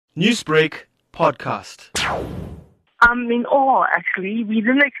Newsbreak podcast. I'm in awe, actually. We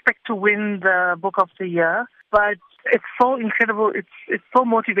didn't expect to win the Book of the Year, but it's so incredible. It's so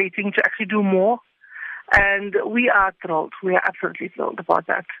motivating to actually do more. And we are thrilled. We are absolutely thrilled about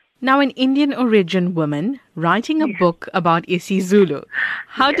that. Now, an Indian origin woman writing a book about IsiZulu.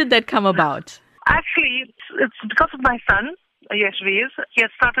 How did that come about? Actually, it's because of my son, Yeshviz. He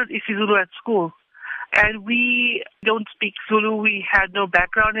had started IsiZulu at school. And we don't speak Zulu. We had no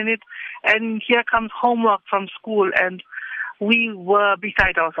background in it. And here comes homework from school, and we were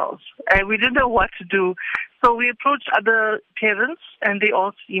beside ourselves. And we didn't know what to do. So we approached other parents, and they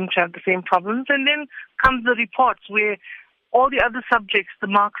all seemed to have the same problems. And then comes the reports where all the other subjects, the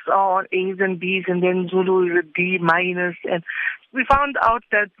marks are on A's and B's, and then Zulu is a D minus. And we found out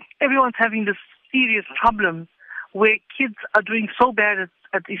that everyone's having this serious problem where kids are doing so bad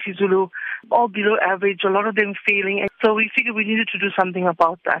at IsiZulu, all below average, a lot of them failing. And so we figured we needed to do something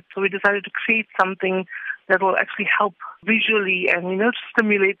about that. So we decided to create something that will actually help visually and, to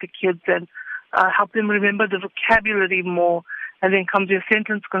stimulate the kids and help them remember the vocabulary more. And then comes your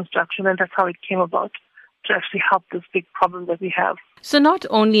sentence construction, and that's how it came about, to actually help this big problem that we have. So not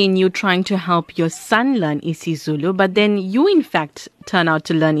only in you trying to help your son learn IsiZulu, but then you in fact turn out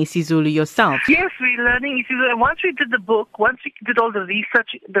to learn IsiZulu yourself. Yes, we're learning IsiZulu. And once we did the book, once we did all the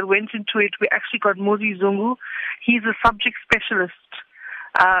research that went into it, we actually got Muzi Zungu. He's a subject specialist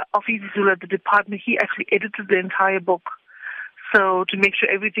of IsiZulu at the department. He actually edited the entire book. So to make sure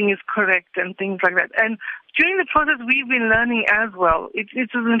everything is correct and things like that. And during the process, we've been learning as well.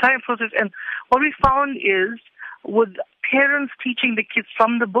 It's an entire process. And what we found is with parents teaching the kids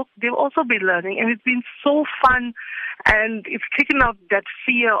from the book, they've also been learning. And it's been so fun. And it's taken out that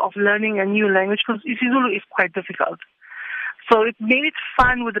fear of learning a new language, because IsiZulu is quite difficult. So it made it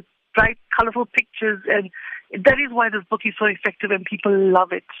fun with the bright, colorful pictures, and that is why this book is so effective and people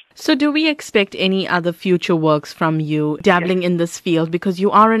love it. So do we expect any other future works from you dabbling in this field, because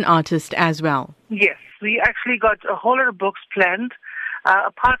you are an artist as well? Yes, we actually got a whole lot of books planned.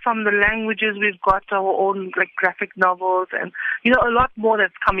 Apart from the languages, we've got our own graphic novels and a lot more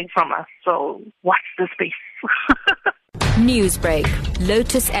that's coming from us. So watch the space. Newsbreak,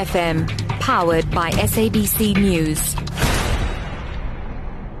 Lotus FM, powered by SABC News.